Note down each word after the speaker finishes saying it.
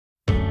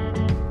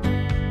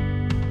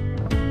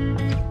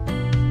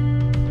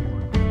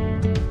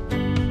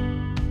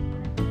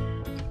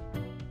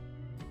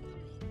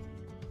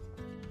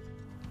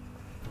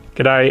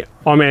G'day,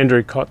 I'm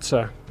Andrew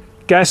Kotzur.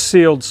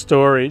 Gas-sealed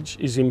storage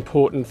is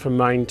important for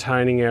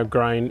maintaining our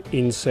grain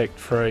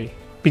insect-free.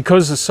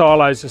 Because the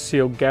silos are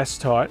sealed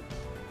gas-tight,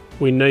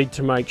 we need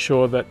to make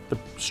sure that the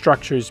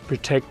structure is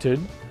protected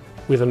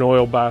with an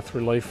oil bath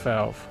relief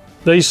valve.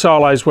 These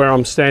silos where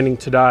I'm standing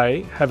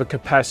today have a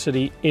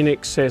capacity in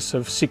excess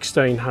of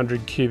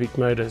 1,600 cubic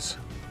metres.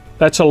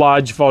 That's a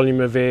large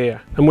volume of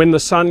air, and when the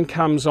sun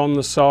comes on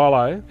the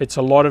silo, it's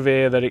a lot of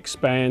air that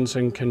expands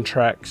and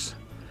contracts.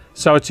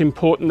 So it's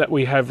important that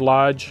we have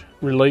large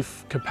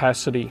relief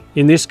capacity.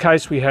 In this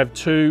case, we have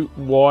two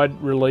wide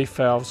relief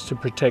valves to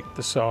protect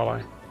the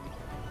silo.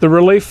 The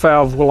relief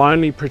valve will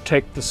only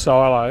protect the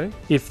silo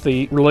if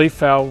the relief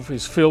valve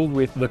is filled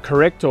with the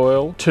correct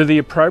oil to the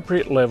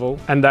appropriate level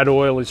and that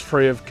oil is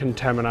free of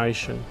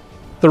contamination.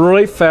 The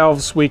relief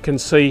valves we can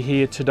see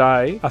here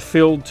today are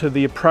filled to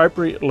the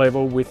appropriate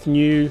level with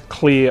new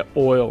clear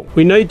oil.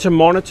 We need to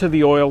monitor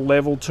the oil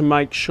level to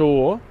make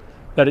sure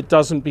that it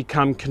doesn't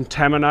become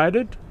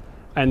contaminated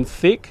and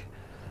thick,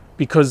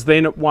 because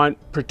then it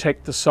won't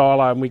protect the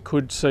silo and we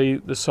could see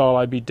the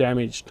silo be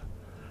damaged.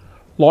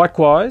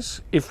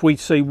 Likewise, if we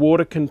see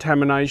water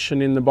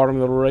contamination in the bottom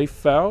of the relief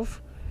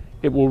valve,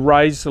 it will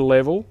raise the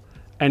level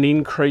and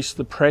increase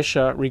the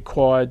pressure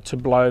required to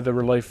blow the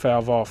relief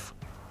valve off.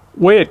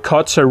 We at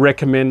Kotzur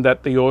recommend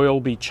that the oil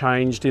be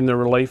changed in the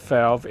relief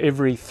valve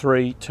every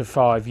 3 to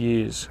 5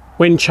 years.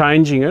 When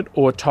changing it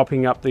or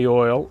topping up the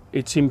oil,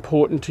 it's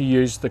important to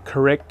use the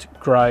correct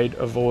grade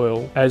of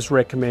oil as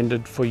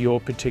recommended for your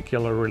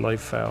particular relief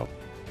valve.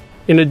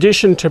 In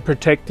addition to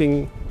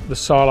protecting the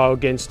silo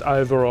against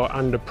over or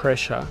under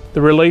pressure,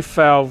 the relief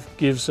valve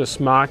gives us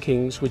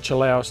markings which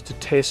allow us to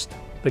test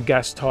the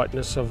gas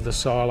tightness of the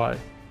silo.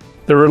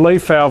 The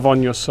relief valve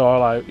on your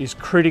silo is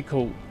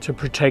critical to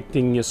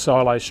protecting your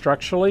silo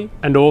structurally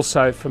and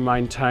also for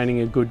maintaining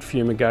a good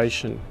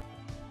fumigation.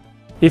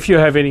 If you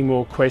have any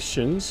more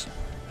questions,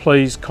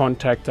 please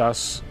contact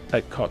us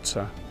at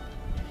Kotzur.